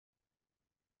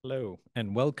Hello,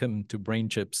 and welcome to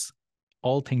BrainChip's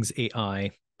All Things AI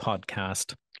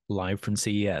podcast live from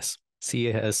CES.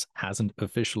 CES hasn't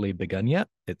officially begun yet.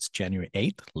 It's January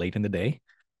 8th, late in the day,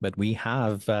 but we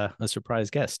have a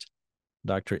surprise guest,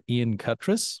 Dr. Ian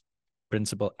Cutress,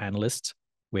 Principal Analyst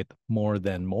with More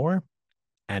Than More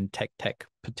and Tech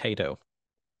Potato.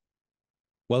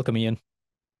 Welcome, Ian.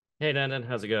 Hey, Landon,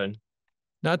 how's it going?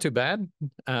 Not too bad.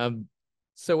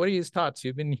 So what are your thoughts?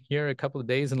 You've been here a couple of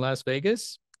days in Las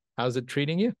Vegas. How's it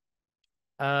treating you?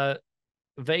 Uh,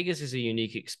 Vegas is a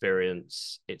unique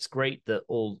experience. It's great that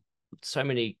so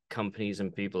many companies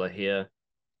and people are here.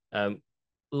 A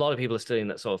lot of people are still in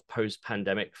that sort of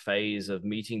post-pandemic phase of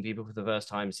meeting people for the first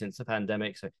time since the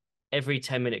pandemic. So every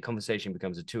 10-minute conversation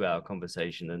becomes a 2-hour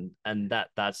conversation, and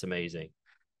that's amazing.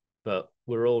 But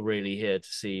we're all really here to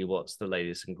see what's the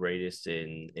latest and greatest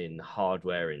in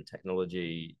hardware, in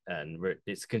technology, and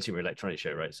it's a consumer electronics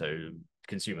show, right? So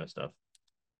consumer stuff.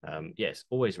 Yes,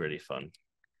 always really fun.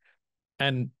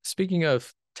 And speaking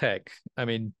of tech, I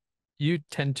mean, you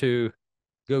tend to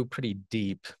go pretty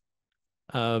deep.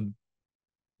 Um,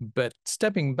 but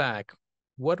stepping back,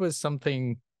 what was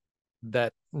something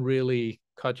that really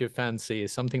caught your fancy?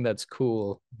 Something that's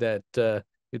cool that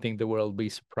you think the world will be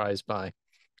surprised by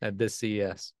at this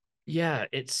CES? Yeah,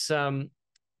 it's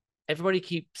everybody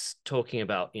keeps talking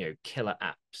about, killer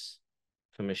apps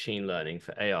for machine learning,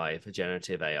 for AI, for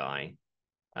generative AI.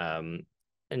 Um,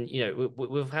 and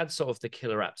we've had sort of the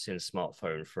killer apps in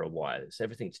smartphone for a while. It's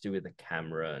everything to do with the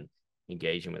camera and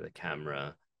engaging with the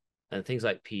camera. And things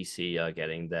like PC are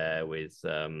getting there with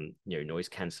noise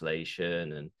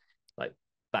cancellation and like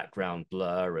background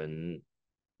blur. And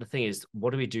the thing is,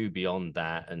 what do we do beyond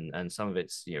that? And some of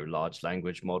it's large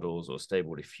language models or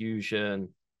stable diffusion.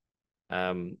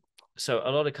 Um, so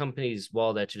a lot of companies,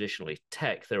 while they're traditionally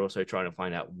tech, they're also trying to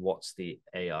find out what's the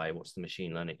AI, what's the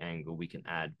machine learning angle we can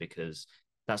add, because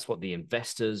that's what the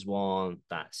investors want.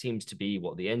 That seems to be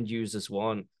what the end users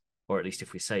want, or at least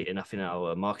if we say enough in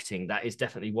our marketing, that is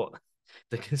definitely what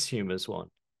the consumers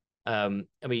want. I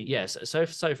mean, yes. So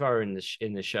far in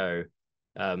the show,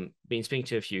 been speaking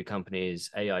to a few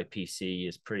companies. AI PC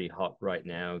is pretty hot right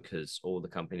now because all the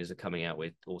companies are coming out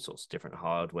with all sorts of different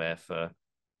hardware for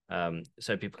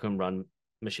so people can run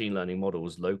machine learning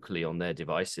models locally on their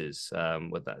devices,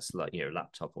 whether that's like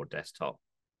laptop or desktop.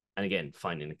 And again,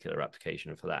 finding a killer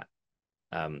application for that.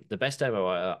 The best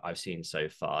demo I've seen so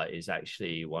far is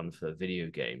actually one for video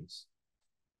games.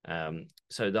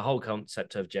 So the whole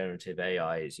concept of generative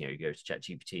AI is, you go to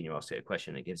ChatGPT and you ask it a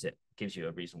question, it gives you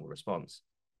a reasonable response.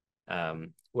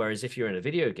 Whereas if you're in a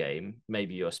video game,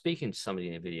 maybe you're speaking to somebody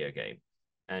in a video game,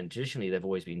 and traditionally they've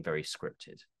always been very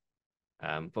scripted.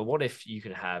 But what if you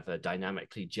could have a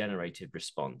dynamically generated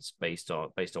response based on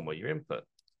what your input?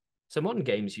 So modern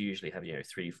games usually have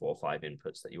 3, 4, 5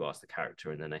 inputs that you ask the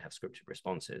character, and then they have scripted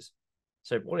responses.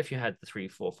 So what if you had the 3,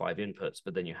 4, 5 inputs,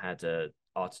 but then you had a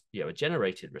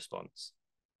generated response?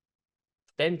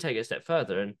 Then take it a step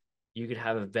further, and you could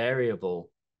have a variable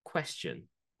question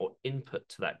or input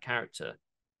to that character,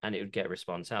 and it would get a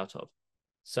response out of.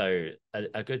 So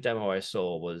a good demo I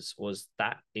saw was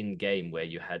that in game where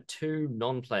you had two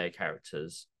non-player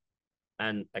characters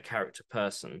and a character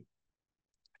person,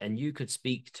 and you could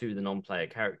speak to the non-player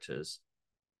characters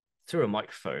through a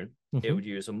microphone. It Mm-hmm. would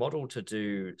use a model to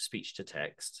do speech to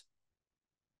text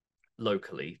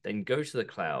locally, then go to the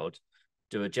cloud,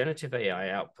 do a generative AI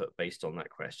output based on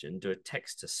that question, do a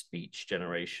text to speech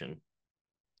generation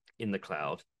in the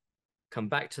cloud, come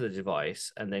back to the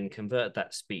device, and then convert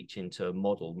that speech into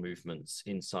model movements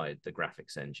inside the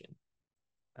graphics engine.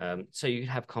 So you could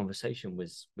have conversation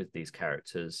with these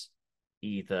characters,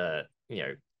 either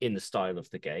in the style of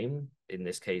the game. In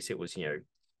this case, it was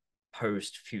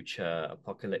post future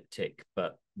apocalyptic,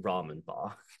 but ramen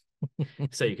bar.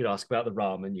 So you could ask about the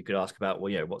ramen. You could ask about,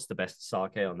 well, what's the best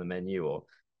sake on the menu, or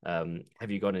have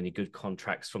you got any good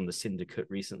contracts from the syndicate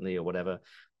recently, or whatever.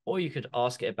 Or you could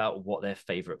ask it about what their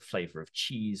favorite flavor of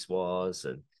cheese was,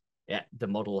 and yeah, the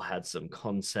model had some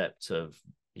concept of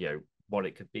what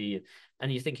it could be,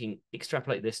 and you're thinking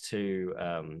extrapolate this to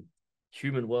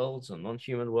human worlds or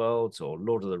non-human worlds or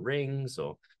Lord of the Rings,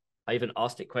 or I even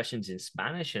asked it questions in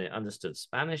Spanish and it understood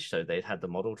Spanish, so they'd had the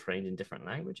model trained in different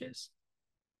languages.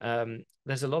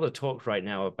 There's a lot of talk right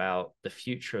now about the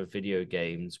future of video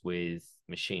games with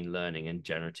machine learning and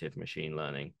generative machine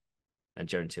learning and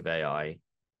generative AI.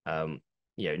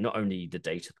 Not only the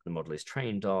data that the model is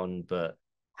trained on, but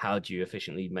how do you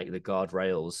efficiently make the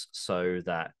guardrails so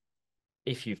that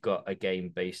if you've got a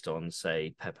game based on,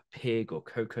 say, Peppa Pig or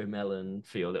Coco Melon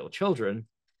for your little children,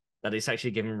 that it's actually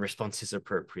giving responses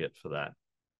appropriate for that.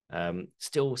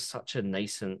 Still such a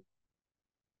nascent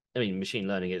I mean, machine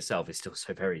learning itself is still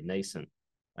so very nascent,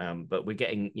 but we're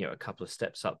getting a couple of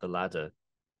steps up the ladder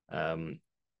um,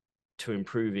 to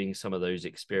improving some of those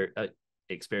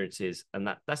experiences, and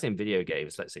that's in video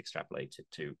games. Let's extrapolate it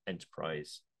to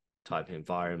enterprise type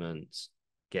environments,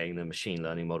 getting the machine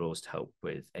learning models to help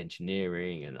with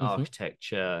engineering and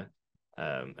architecture,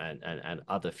 and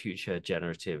other future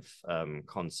generative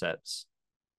concepts.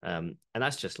 And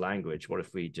that's just language. What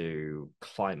if we do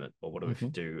climate, or what if we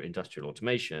do industrial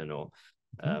automation, or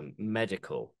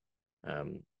medical?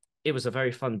 It was a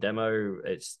very fun demo.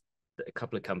 It's a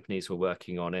couple of companies were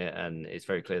working on it, and it's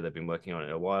very clear they've been working on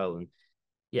it a while. And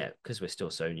yeah, because we're still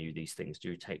so new, these things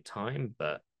do take time.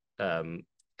 But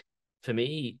for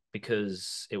me,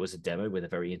 because it was a demo with a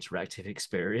very interactive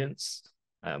experience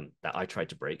that I tried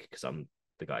to break, because I'm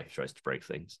the guy who tries to break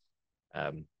things.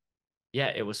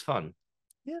 Yeah, it was fun.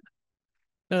 Yeah.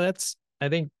 No, I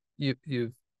think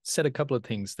you've said a couple of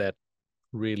things that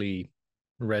really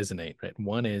resonate, right?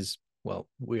 One is, well,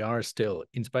 we are still,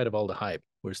 in spite of all the hype,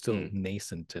 we're still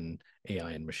nascent in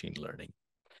AI and machine learning.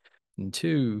 And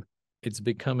two, it's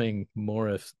becoming more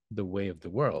of the way of the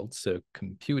world. So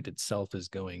compute itself is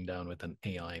going down with an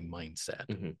AI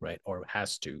mindset, right? Or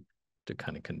has to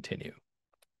kind of continue.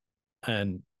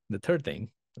 And the third thing,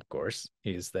 of course,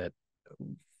 is that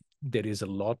there is a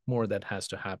lot more that has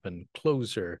to happen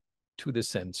closer to the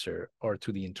sensor or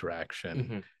to the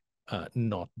interaction,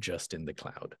 not just in the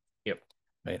cloud. Yep.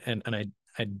 Right. And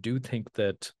I do think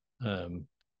that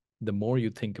the more you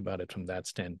think about it from that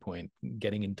standpoint,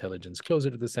 getting intelligence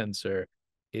closer to the sensor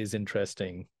is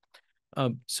interesting.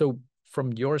 So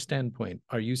from your standpoint,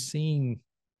 are you seeing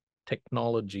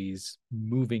technologies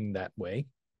moving that way?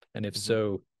 And if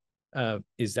so,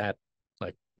 is that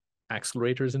like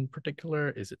accelerators in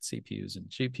particular? Is it CPUs and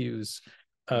GPUs?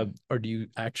 Or do you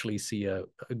actually see a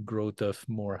growth of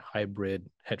more hybrid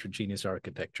heterogeneous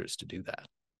architectures to do that?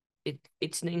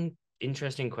 It's an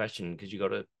interesting question, because you got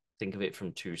to think of it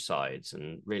from two sides,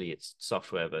 and really it's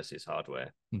software versus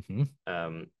hardware.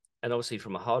 And obviously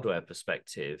from a hardware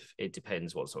perspective, it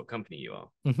depends what sort of company you are,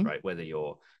 right? Whether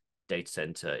you're data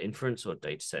center inference or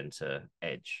data center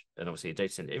edge. And obviously a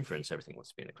data center inference, everything wants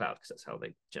to be in the cloud because that's how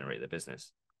they generate their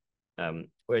business.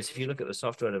 Whereas if you look at the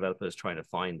software developers trying to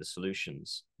find the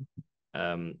solutions,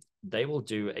 they will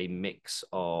do a mix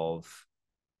of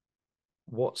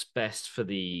what's best for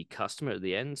the customer at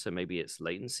the end. So maybe it's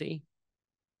latency,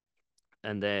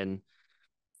 and then,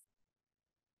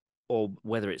 or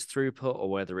whether it's throughput, or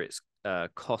whether it's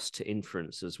cost to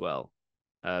inference as well.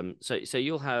 So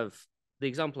you'll have the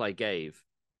example I gave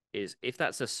is, if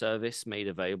that's a service made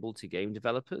available to game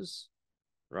developers,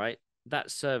 right?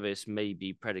 That service may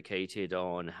be predicated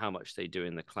on how much they do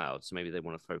in the cloud. So maybe they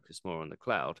want to focus more on the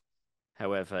cloud.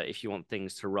 However, if you want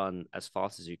things to run as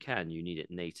fast as you can, you need it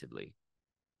natively.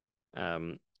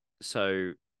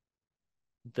 So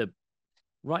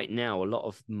right now, a lot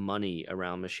of money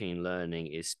around machine learning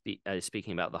is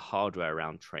speaking about the hardware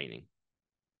around training,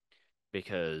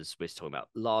 because we're talking about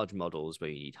large models where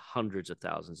you need hundreds of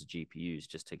thousands of GPUs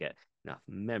just to get enough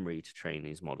memory to train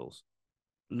these models.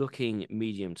 Looking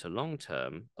medium to long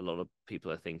term, a lot of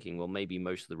people are thinking, well, maybe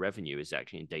most of the revenue is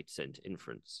actually in data center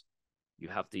inference. You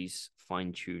have these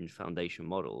fine-tuned foundation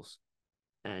models,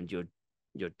 and you're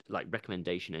like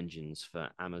recommendation engines for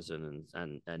Amazon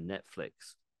and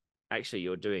Netflix. Actually,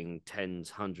 you're doing tens,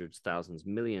 hundreds, thousands,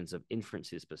 millions of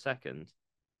inferences per second,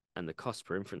 and the cost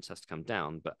per inference has to come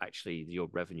down. But actually, your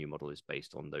revenue model is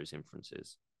based on those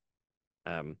inferences.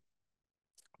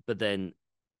 But then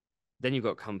you've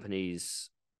got companies,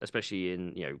 especially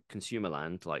in consumer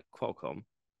land, like Qualcomm.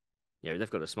 They've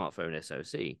got a smartphone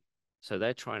SoC, so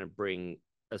they're trying to bring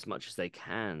as much as they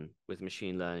can with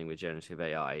machine learning, with generative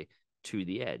AI, to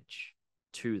the edge,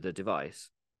 to the device,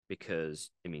 because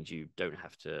it means you don't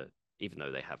have to, even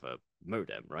though they have a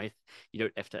modem, right? You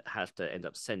don't have to end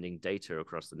up sending data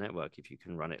across the network if you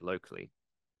can run it locally.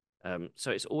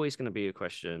 So it's always going to be a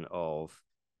question of,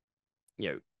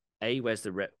 where's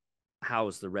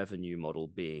how's the revenue model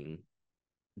being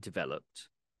developed,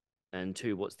 and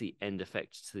two, what's the end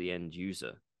effect to the end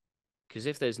user? Because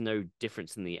if there's no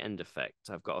difference in the end effect,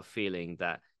 I've got a feeling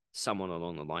that someone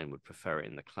along the line would prefer it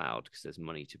in the cloud because there's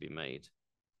money to be made.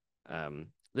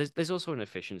 There's also an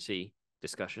efficiency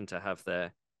discussion to have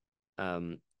there.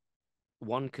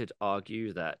 One could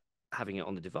argue that having it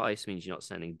on the device means you're not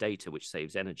sending data, which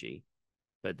saves energy,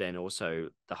 but then also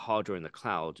the hardware in the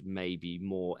cloud may be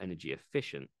more energy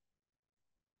efficient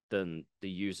than the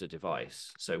user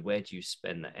device. So where do you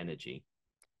spend that energy?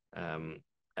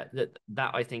 That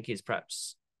I think is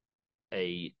perhaps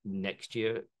a next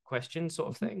year question sort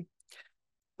of thing.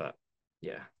 But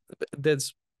yeah,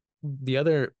 there's the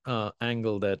other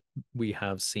angle that we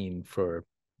have seen for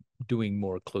doing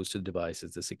more close to the device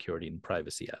is the security and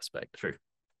privacy aspect. True.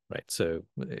 Right. So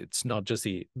it's not just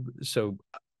so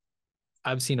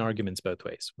I've seen arguments both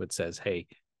ways, which says, hey,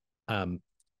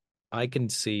 I can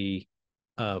see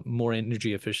more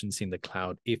energy efficiency in the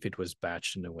cloud if it was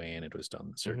batched in a way and it was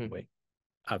done a certain way.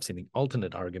 I've seen the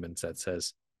alternate arguments that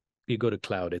says, if you go to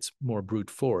cloud, it's more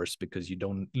brute force because you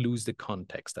don't lose the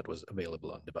context that was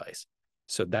available on device.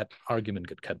 So that argument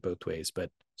could cut both ways,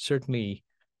 but certainly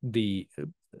the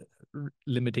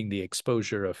limiting the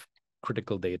exposure of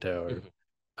critical data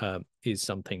or is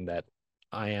something that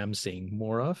I am seeing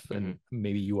more of, and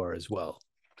maybe you are as well.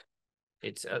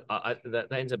 It's that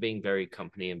ends up being very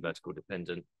company and vertical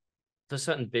dependent. For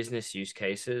certain business use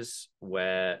cases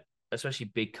where, especially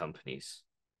big companies,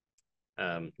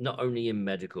 not only in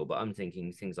medical, but I'm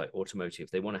thinking things like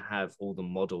automotive, they want to have all the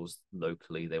models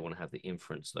locally, they want to have the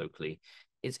inference locally.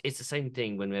 It's the same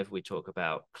thing whenever we talk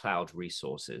about cloud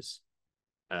resources.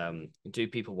 Do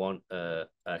people want a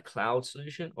cloud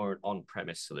solution or an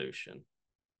on-premise solution?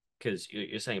 Because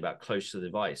you're saying about close to the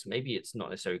device. Maybe it's not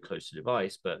necessarily close to the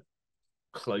device, but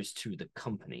close to the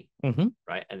company,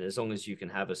 right? And as long as you can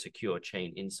have a secure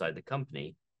chain inside the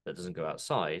company that doesn't go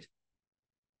outside,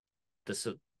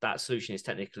 that solution is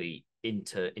technically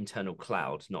internal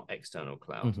cloud, not external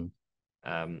cloud.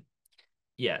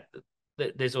 Yeah,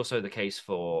 there's also the case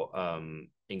for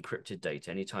encrypted data.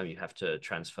 Anytime you have to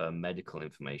transfer medical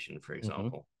information, for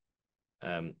example,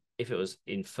 if it was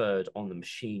inferred on the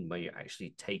machine where you're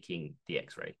actually taking the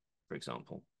X-ray, for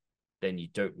example, then you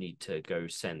don't need to go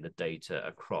send the data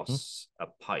across a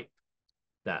pipe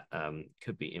that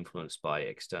could be influenced by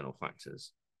external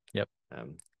factors. Yep.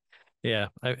 Yeah,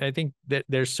 I think that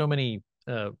there's so many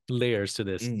layers to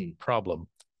this problem,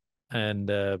 and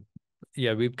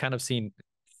yeah, we've kind of seen,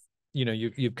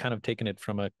 you've kind of taken it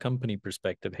from a company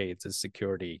perspective. Hey, it's a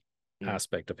security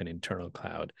aspect of an internal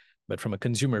cloud, but from a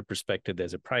consumer perspective,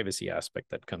 there's a privacy aspect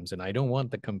that comes in. I don't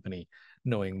want the company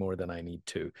knowing more than I need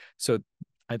to. So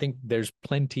I think there's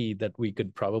plenty that we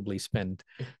could probably spend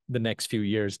the next few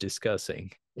years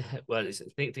discussing. Well, it's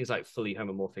things like fully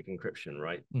homomorphic encryption,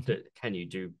 right? Can you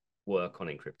do work on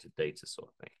encrypted data, sort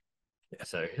of thing? Yeah.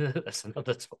 So that's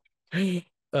another topic.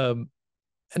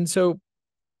 And so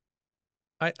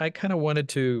I kind of wanted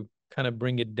to kind of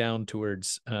bring it down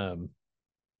towards,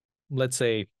 let's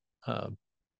say,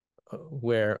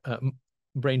 where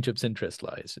BrainChip's interest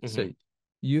lies. So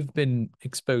you've been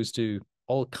exposed to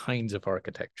all kinds of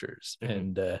architectures,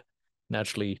 and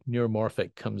naturally,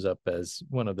 neuromorphic comes up as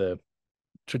one of the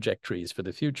trajectories for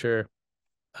the future.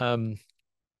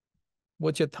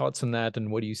 What's your thoughts on that,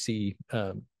 and what do you see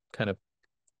kind of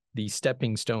the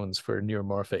stepping stones for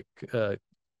neuromorphic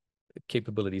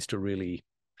capabilities to really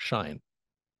shine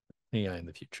AI in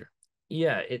the future?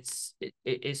 Yeah, it's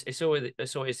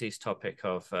always this topic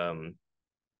of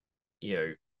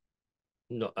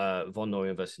not von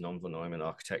Neumann versus non-von Neumann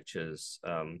architectures.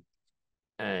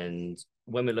 And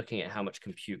when we're looking at how much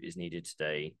compute is needed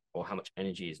today or how much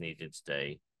energy is needed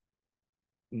today,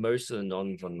 most of the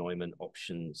non-von Neumann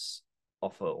options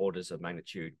offer orders of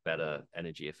magnitude better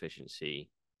energy efficiency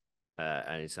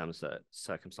and in some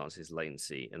circumstances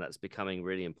latency. And that's becoming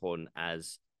really important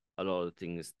as a lot of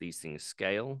these things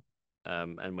scale.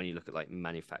 And when you look at like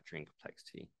manufacturing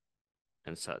complexity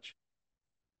and such.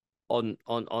 On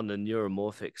the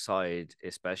neuromorphic side,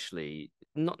 especially,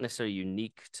 not necessarily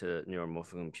unique to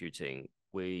neuromorphic computing,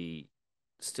 we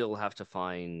still have to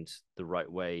find the right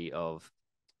way of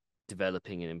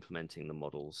developing and implementing the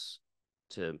models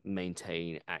to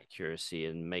maintain accuracy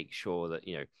and make sure that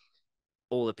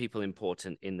all the people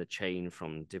important in the chain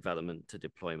from development to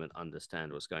deployment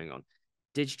understand what's going on.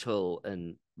 Digital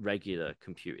and regular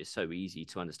compute is so easy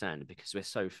to understand because we're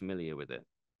so familiar with it.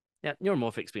 Yeah,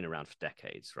 neuromorphic's been around for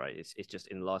decades, right? It's just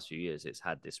in the last few years it's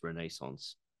had this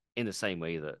renaissance in the same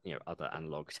way that other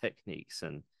analog techniques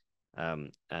and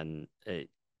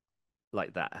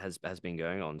like that has been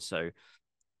going on. So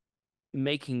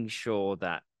making sure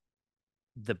that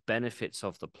the benefits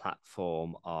of the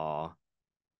platform are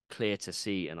clear to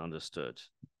see and understood,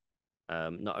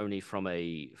 not only from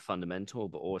a fundamental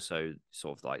but also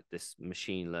sort of like this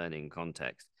machine learning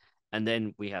context. And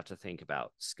then we have to think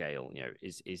about scale.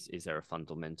 Is there a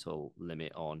fundamental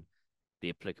limit on the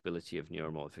applicability of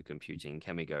neuromorphic computing?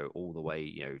 Can we go all the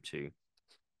way, to,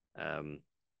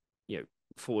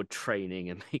 forward training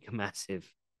and make a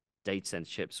massive data center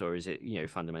chips, or is it,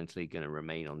 fundamentally going to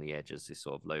remain on the edge as this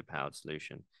sort of low-powered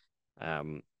solution?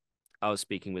 I was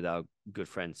speaking with our good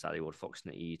friend Sally Ward-Fox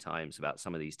in the EE Times about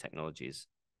some of these technologies.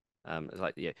 It's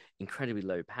like incredibly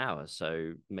low power.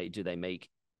 So do they make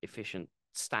efficient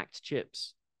stacked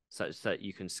chips such that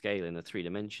you can scale in a 3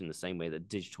 dimension the same way that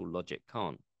digital logic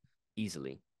can't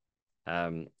easily.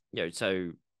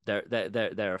 So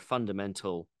there are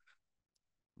fundamental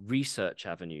research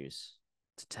avenues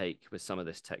to take with some of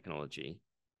this technology,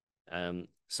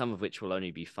 some of which will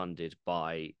only be funded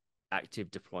by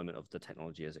active deployment of the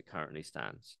technology as it currently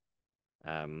stands.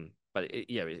 But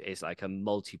it's like a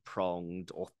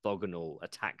multi-pronged orthogonal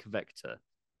attack vector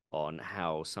on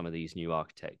how some of these new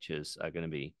architectures are going to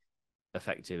be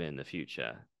effective in the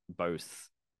future, both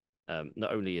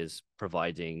not only as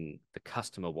providing the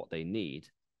customer what they need,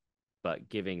 but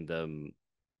giving them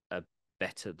a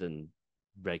better than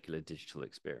regular digital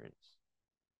experience.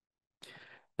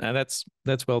 Now that's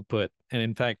well put. And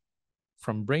in fact,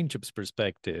 from BrainChip's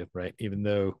perspective, right, even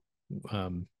though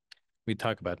we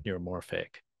talk about neuromorphic,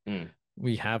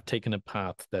 we have taken a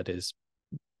path that is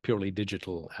purely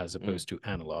digital as opposed to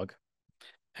analog,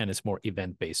 and it's more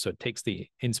event-based. So it takes the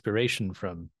inspiration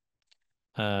from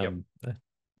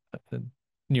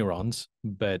neurons,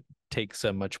 but takes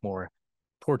a much more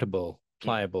portable,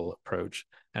 pliable approach.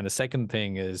 And the second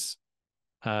thing is,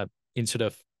 instead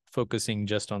of focusing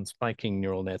just on spiking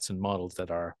neural nets and models that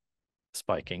are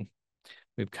spiking,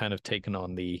 we've kind of taken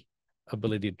on the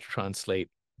ability to translate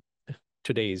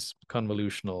today's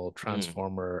convolutional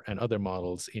transformer and other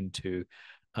models into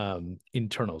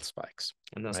internal spikes.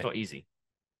 And that's not easy.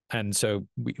 And so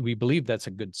we believe that's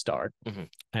a good start.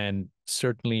 And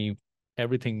certainly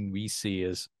everything we see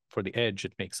is for the edge,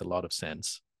 it makes a lot of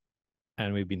sense.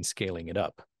 And we've been scaling it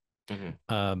up.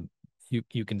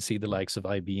 You can see the likes of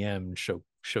IBM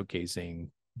showcasing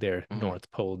their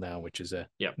North Pole now, which is a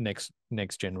next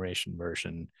generation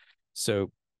version.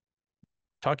 So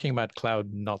talking about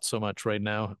cloud, not so much right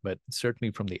now, but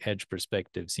certainly from the edge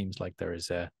perspective, seems like there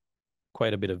is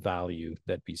quite a bit of value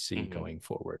that we see going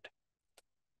forward.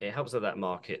 It helps that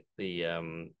market, the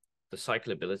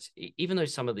cyclability, even though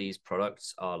some of these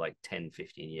products are like 10,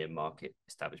 15-year market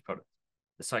established products,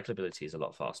 the cyclability is a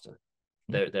lot faster.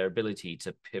 Their ability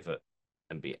to pivot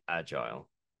and be agile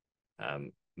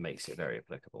makes it very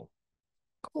applicable.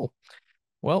 Cool.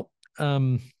 Well,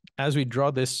 as we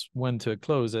draw this one to a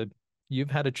close,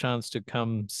 you've had a chance to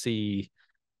come see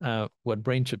what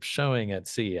BrainChip's showing at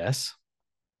CES.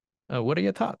 What are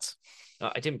your thoughts?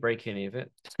 I didn't break any of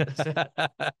it.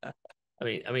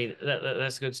 I mean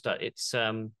that's a good start. It's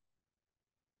for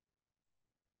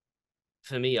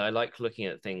me, I like looking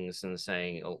at things and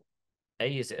saying, oh,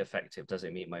 is it effective? Does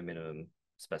it meet my minimum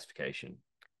specification?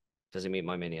 Does it meet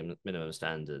my minimum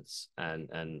standards?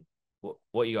 And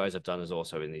what you guys have done is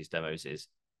also in these demos is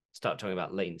start talking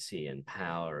about latency and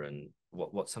power and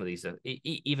what some of these are,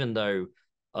 even though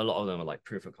a lot of them are like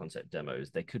proof of concept demos,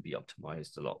 they could be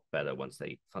optimized a lot better once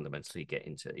they fundamentally get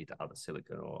into either other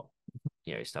silicon or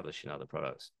establishing other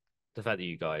products. The fact that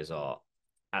you guys are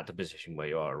at the position where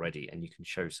you are already and you can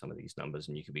show some of these numbers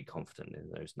and you can be confident in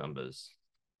those numbers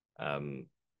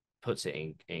puts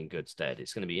it in good stead.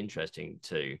 It's going to be interesting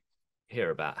to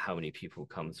hear about how many people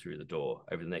come through the door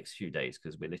over the next few days,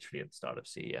 because we're literally at the start of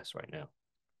CES right now.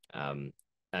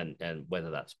 And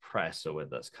whether that's press or whether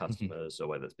that's customers or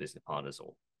whether it's business partners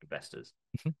or investors,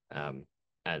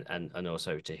 and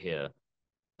also to hear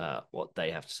what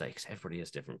they have to say, because everybody has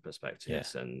different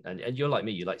perspectives. And you're like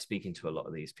me, you like speaking to a lot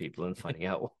of these people and finding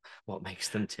out what makes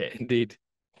them tick. Indeed.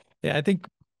 Yeah, I think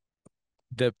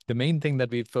the main thing that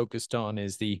we've focused on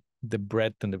is the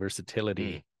breadth and the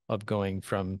versatility of going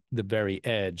from the very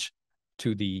edge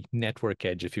to the network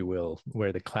edge, if you will,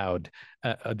 where the cloud,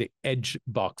 the edge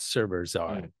box servers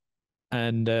are.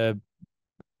 And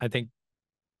I think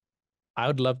I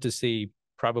would love to see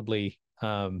probably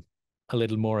a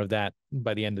little more of that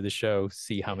by the end of the show,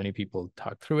 see how many people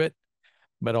talk through it.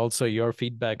 But also your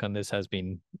feedback on this has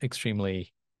been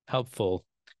extremely helpful,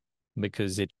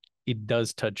 because it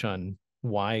does touch on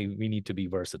why we need to be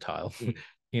versatile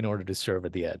in order to serve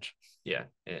at the edge. Yeah,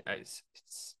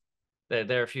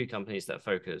 there are a few companies that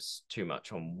focus too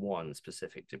much on one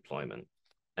specific deployment.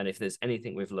 And if there's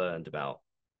anything we've learned about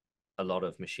a lot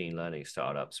of machine learning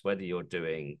startups, whether you're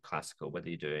doing classical, whether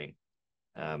you're doing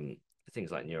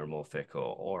things like neuromorphic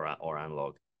or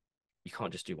analog, you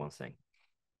can't just do one thing.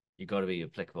 You've got to be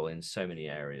applicable in so many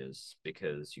areas,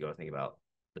 because you got to think about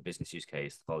the business use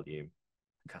case, the volume,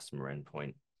 the customer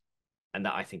endpoint. And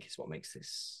that, I think, is what makes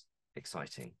this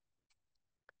exciting.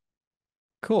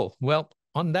 Cool. Well,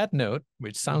 on that note,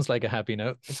 which sounds like a happy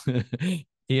note,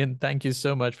 Ian, thank you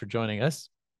so much for joining us,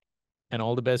 and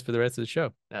all the best for the rest of the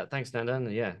show. Thanks,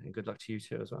 Nandan. Yeah, and good luck to you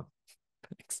too as well.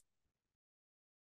 Thanks.